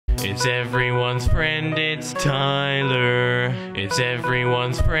It's everyone's friend, it's Tyler. It's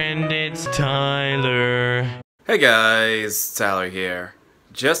everyone's friend, it's Tyler. Hey guys, Tyler here.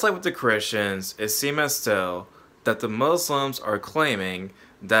 Just like with the Christians, it seems as though that the Muslims are claiming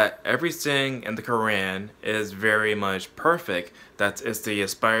that everything in the Quran is very much perfect, that it's the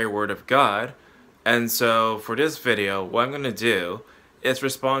inspired word of God. And so for this video, what I'm going to do is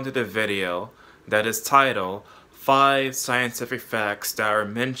respond to the video that is titled 5 Scientific Facts That Are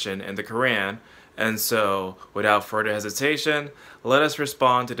Mentioned in the Quran. And so without further hesitation, let us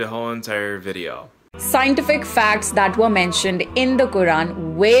respond to the whole entire video. Scientific facts that were mentioned in the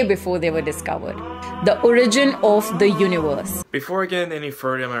Quran way before they were discovered. The origin of the universe. Before I get any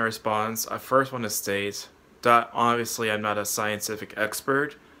further in my response, I first want to state that obviously I'm not a scientific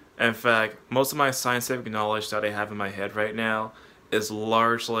expert. In fact, most of my scientific knowledge that I have in my head right now is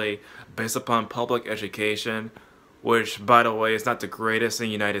largely based upon public education, which, by the way, is not the greatest in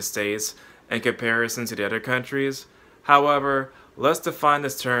the United States in comparison to the other countries. However, let's define the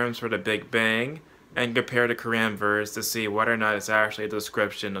terms for the Big Bang and compare the Quran verse to see whether or not it's actually a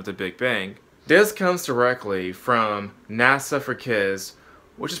description of the Big Bang. This comes directly from NASA for Kids,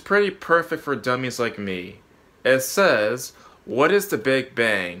 which is pretty perfect for dummies like me. It says, what is the Big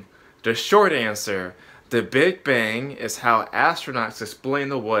Bang? The short answer, the Big Bang is how astronauts explain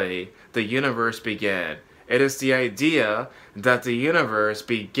the way the universe began. It is the idea that the universe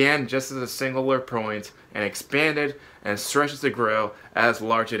began just as a singular point and expanded and stretches to grow as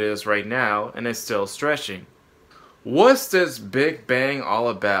large it is right now, and is still stretching. What's this Big Bang all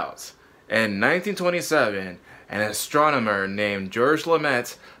about? In 1927, an astronomer named George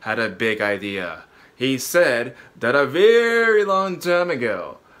Lemaitre had a big idea. He said that a very long time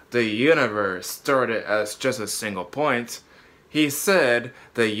ago, the universe started as just a single point. He said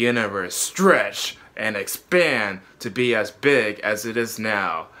the universe stretched and expand to be as big as it is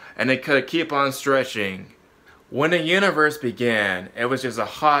now, and it could keep on stretching. When the universe began, it was just a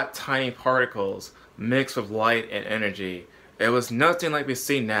hot, tiny particles mixed with light and energy. It was nothing like we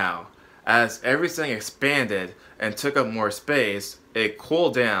see now. As everything expanded and took up more space, it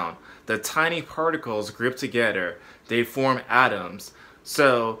cooled down. The tiny particles grouped together, they form atoms.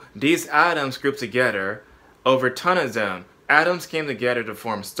 So these atoms grouped together, over a ton of them, atoms came together to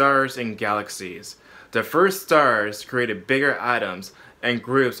form stars and galaxies. The first stars created bigger atoms and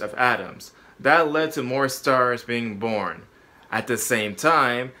groups of atoms. That led to more stars being born. At the same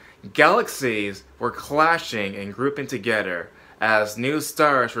time, galaxies were clashing and grouping together as new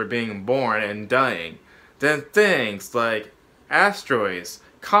stars were being born and dying. Then things like asteroids,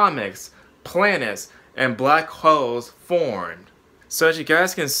 comets, planets, and black holes formed. So as you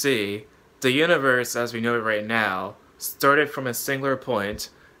guys can see, the universe as we know it right now started from a singular point,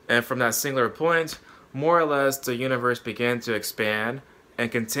 and from that singular point, more or less the universe began to expand and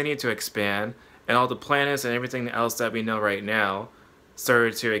continued to expand, and all the planets and everything else that we know right now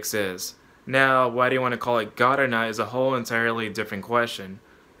started to exist. Now, whether you want to call it God or not is a whole entirely different question.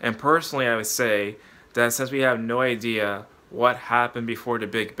 And personally, I would say that since we have no idea what happened before the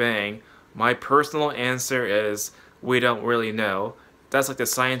Big Bang, my personal answer is we don't really know. That's like the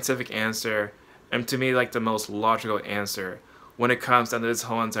scientific answer, and to me like the most logical answer when it comes down to this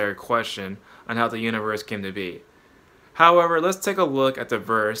whole entire question on how the universe came to be. However, let's take a look at the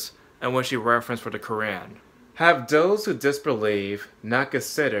verse in which he referenced for the Quran. Have those who disbelieve not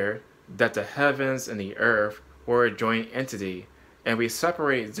considered that the heavens and the earth were a joint entity, and we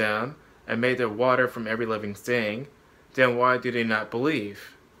separate them and made the water from every living thing, then why do they not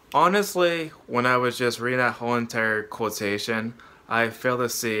believe? Honestly, when I was just reading that whole entire quotation, I failed to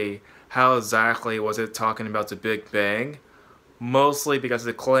see how exactly was it talking about the Big Bang, mostly because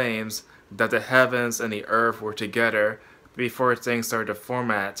it claims that the heavens and the earth were together before things started to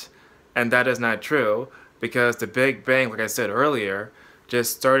format, and that is not true, because the Big Bang, like I said earlier,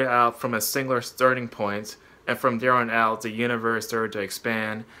 just started out from a singular starting point, and from there on out the universe started to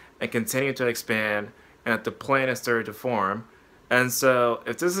expand and continued to expand, and that the planets started to form. And so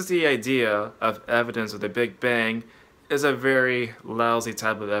if this is the idea of evidence of the Big Bang, is a very lousy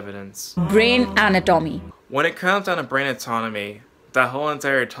type of evidence. Brain anatomy. When it comes down to brain anatomy, that whole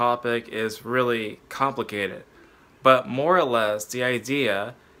entire topic is really complicated. But more or less, the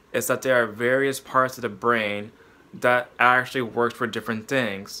idea is that there are various parts of the brain that actually work for different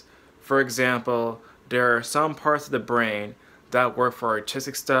things. For example, there are some parts of the brain that work for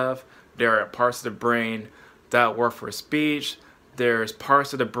artistic stuff, there are parts of the brain that work for speech, there's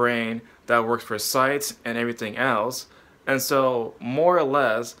parts of the brain that work for sight and everything else. And so, more or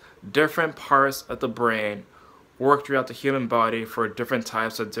less, different parts of the brain work throughout the human body for different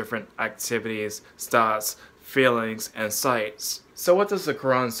types of different activities, thoughts, feelings, and sights. So what does the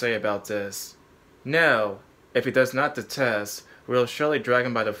Quran say about this? No, if he does not detest, we will surely drag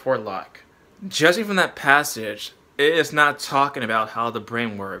him by the forelock. Judging from that passage, it is not talking about how the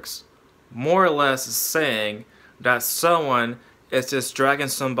brain works. More or less is saying that someone is just dragging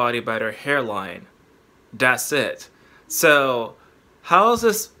somebody by their hairline. That's it. So, how is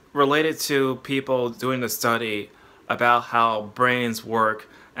this related to people doing the study about how brains work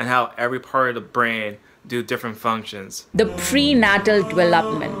and how every part of the brain do different functions? The prenatal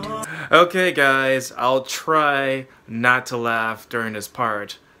development. Okay guys, I'll try not to laugh during this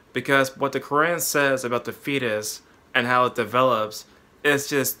part, because what the Quran says about the fetus and how it develops is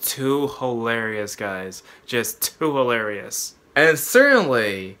just too hilarious, guys. Just too hilarious. And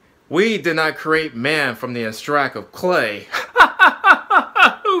certainly, we did not create man from the extract of clay.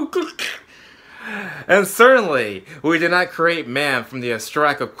 And certainly, we did not create man from the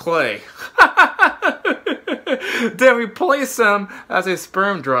extract of clay. Then we place him as a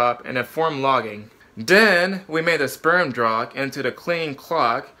sperm drop in a form logging. Then we made the sperm drop into the clean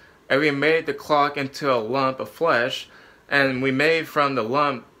clock, and we made the clock into a lump of flesh, and we made from the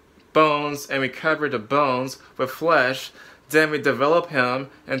lump bones, and we covered the bones with flesh. Then we develop him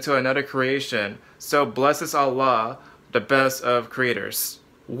into another creation. So blesses Allah, the best of creators.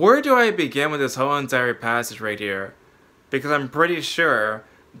 Where do I begin with this whole entire passage right here? Because I'm pretty sure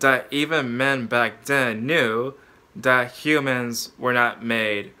that even men back then knew that humans were not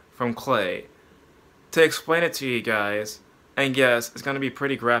made from clay. To explain it to you guys, and yes, it's going to be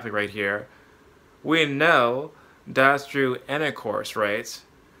pretty graphic right here, we know that through intercourse, right?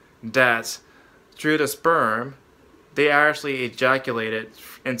 That through the sperm, they actually ejaculated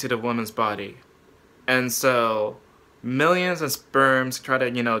into the woman's body. And so millions of sperms try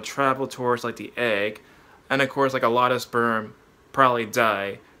to, travel towards like the egg, and of course like a lot of sperm probably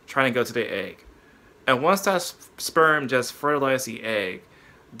die trying to go to the egg. And once that sperm just fertilizes the egg,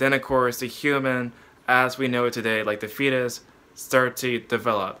 then of course the human, as we know it today, like the fetus, start to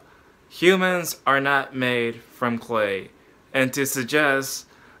develop. Humans are not made from clay, and to suggest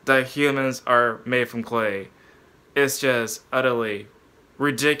that humans are made from clay, it's just utterly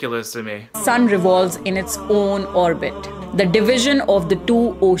ridiculous to me. Sun revolves in its own orbit. The division of the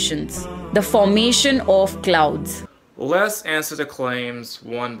two oceans. The formation of clouds. Let's answer the claims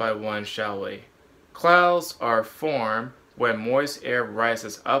one by one, shall we? Clouds are formed when moist air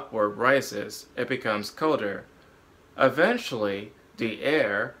rises upward, it becomes colder. Eventually, the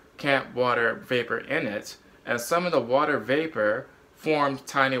air can't water vapor in it, and some of the water vapor formed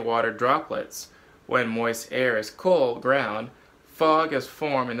tiny water droplets. When moist air is cool ground, fog is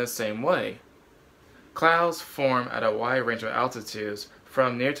formed in the same way. Clouds form at a wide range of altitudes,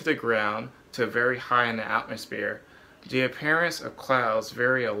 from near to the ground to very high in the atmosphere. The appearance of clouds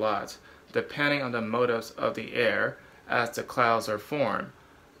vary a lot, depending on the motives of the air as the clouds are formed.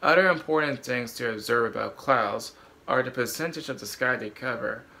 Other important things to observe about clouds are the percentage of the sky they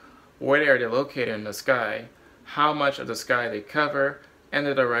cover, where they are located in the sky, how much of the sky they cover, and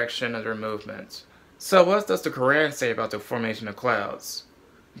the direction of their movement. So what does the Quran say about the formation of clouds?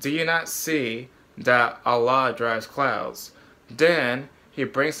 Do you not see that Allah drives clouds? Then He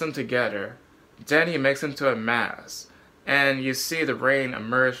brings them together. Then He makes them to a mass. And you see the rain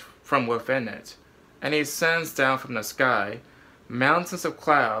emerge from within it. And He sends down from the sky mountains of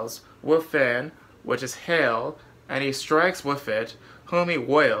clouds within, which is hail, and He strikes with it whom He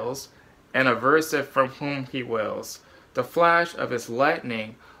wills, and averts it from whom He wills. The flash of His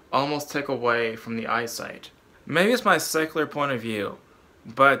lightning almost take away from the eyesight. Maybe it's my secular point of view,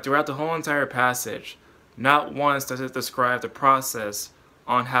 but throughout the whole entire passage, not once does it describe the process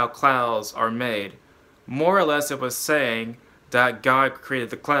on how clouds are made. More or less it was saying that God created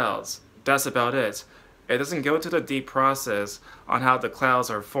the clouds. That's about it. It doesn't go into the deep process on how the clouds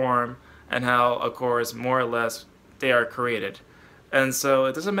are formed and how, of course, more or less they are created. And so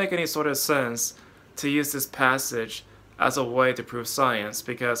it doesn't make any sort of sense to use this passage as a way to prove science,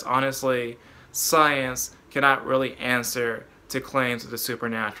 because honestly, science cannot really answer to claims of the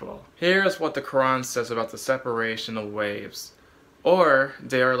supernatural. Here's what the Quran says about the separation of waves. Or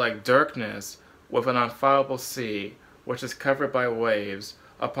they are like darkness with an unfollowable sea, which is covered by waves,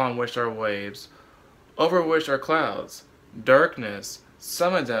 upon which are waves, over which are clouds. Darkness,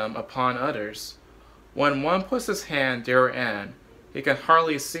 some of them upon others. When one puts his hand therein, he can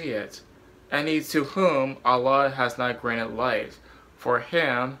hardly see it, and he to whom Allah has not granted light, for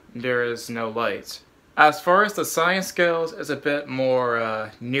him there is no light. As far as the science goes, it's a bit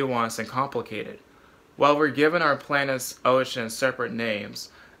more nuanced and complicated. While we're given our planet's oceans separate names,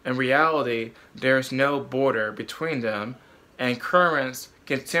 in reality there is no border between them, and currents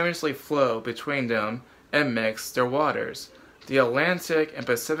continuously flow between them and mix their waters. The Atlantic and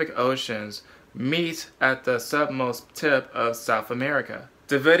Pacific Oceans meet at the southernmost tip of South America.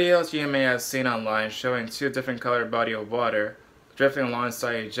 The videos you may have seen online showing two different colored bodies of water drifting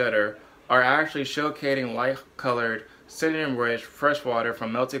alongside each other are actually showcasing light-colored, saline-rich freshwater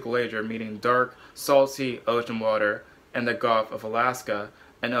from melted glacier meeting dark, salty ocean water in the Gulf of Alaska,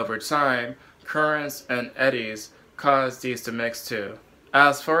 and over time, currents and eddies cause these to mix too.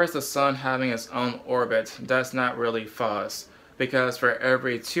 As far as the sun having its own orbit, that's not really false, because for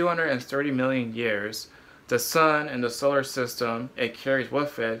every 230 million years, the sun and the solar system it carries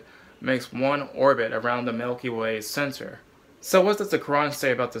with it makes one orbit around the Milky Way center. So what does the Quran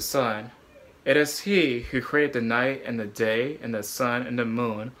say about the sun? It is He who created the night and the day and the sun and the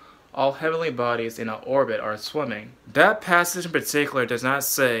moon. All heavenly bodies in an orbit are swimming. That passage in particular does not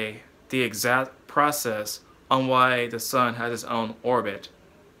say the exact process on why the sun has its own orbit.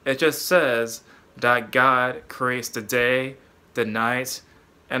 It just says that God creates the day, the night,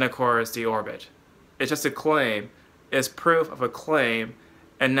 and of course the orbit. It's just a claim. It's proof of a claim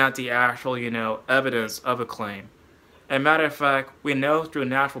and not the actual, evidence of a claim. And matter of fact, we know through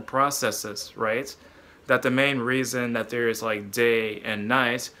natural processes, right, that the main reason that there is like day and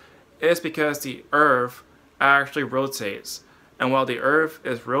night is because the earth actually rotates. And while the earth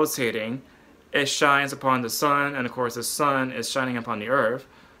is rotating, it shines upon the sun, and of course the sun is shining upon the earth.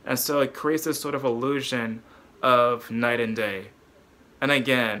 And so it creates this sort of illusion of night and day. And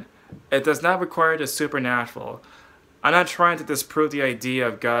again, it does not require the supernatural. I'm not trying to disprove the idea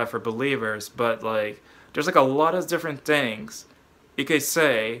of God for believers, but there's a lot of different things you could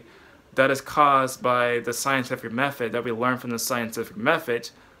say that is caused by the scientific method that we learn from the scientific method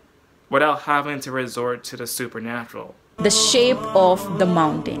without having to resort to the supernatural. The shape of the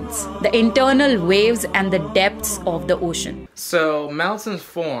mountains, the internal waves and the depths of the ocean. So mountains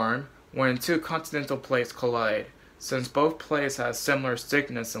form when two continental plates collide. Since both plates have similar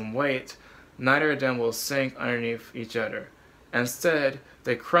thickness and weight, neither of them will sink underneath each other. Instead,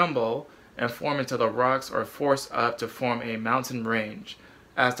 they crumble and form until the rocks are forced up to form a mountain range.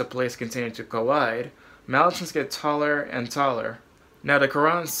 As the plates continue to collide, mountains get taller and taller. Now the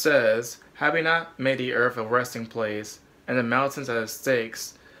Quran says, having not made the earth a resting place, and the mountains as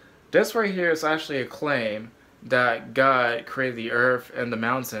stakes. This right here is actually a claim that God created the earth and the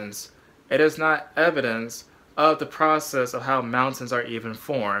mountains. It is not evidence of the process of how mountains are even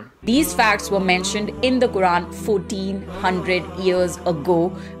formed. These facts were mentioned in the Quran 1400 years ago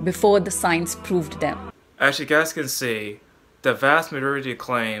before the science proved them. As you guys can see, the vast majority of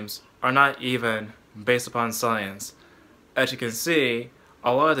claims are not even based upon science. As you can see,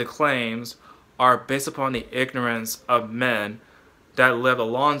 a lot of the claims are based upon the ignorance of men that lived a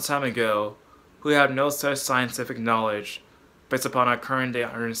long time ago who have no such scientific knowledge based upon our current day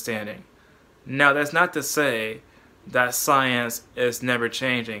understanding. Now, that's not to say that science is never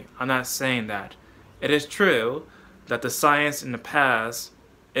changing. I'm not saying that. It is true that the science in the past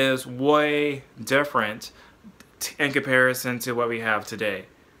is way different in comparison to what we have today.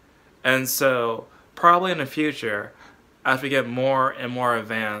 And so, probably in the future, as we get more and more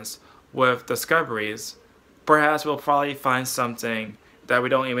advanced with discoveries, perhaps we'll probably find something that we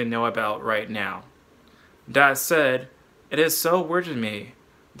don't even know about right now. That said, it is so weird to me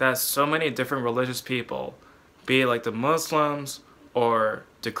that so many different religious people, be it like the Muslims or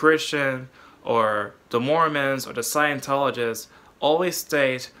the Christian or the Mormons or the Scientologists, always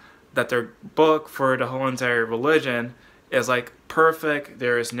state that their book for the whole entire religion is perfect,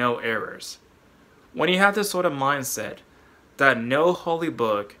 there is no errors. When you have this sort of mindset that no holy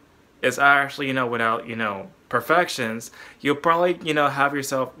book is actually, without, perfections, you'll probably, have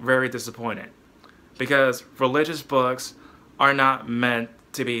yourself very disappointed. Because religious books are not meant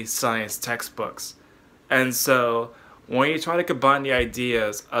to be science textbooks. And so, when you try to combine the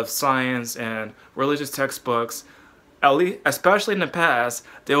ideas of science and religious textbooks, at least, especially in the past,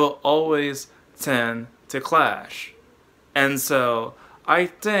 they will always tend to clash. And so, I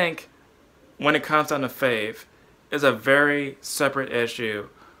think when it comes down to faith, it's a very separate issue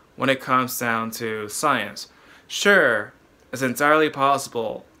when it comes down to science. Sure, it's entirely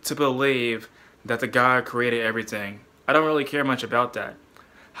possible to believe that the God created everything. I don't really care much about that.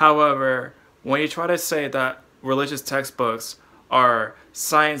 However, when you try to say that religious textbooks are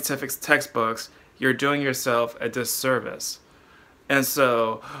scientific textbooks, you're doing yourself a disservice. And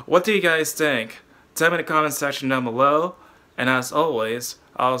so, what do you guys think? Tell me in the comment section down below. And as always,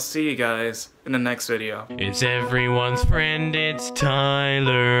 I'll see you guys in the next video. It's everyone's friend, it's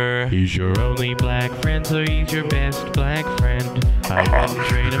Tyler. Tyler. He's your only black friend, so he's your best black friend. I wouldn't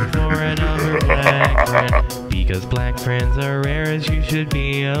trade him for another black friend, because black friends are rare, as you should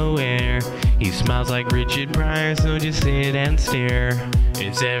be aware. He smiles like Richard Pryor, so just sit and stare.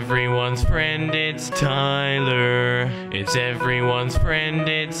 It's everyone's friend, it's Tyler. It's everyone's friend,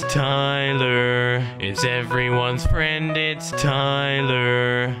 it's Tyler. It's everyone's friend, it's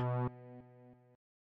Tyler.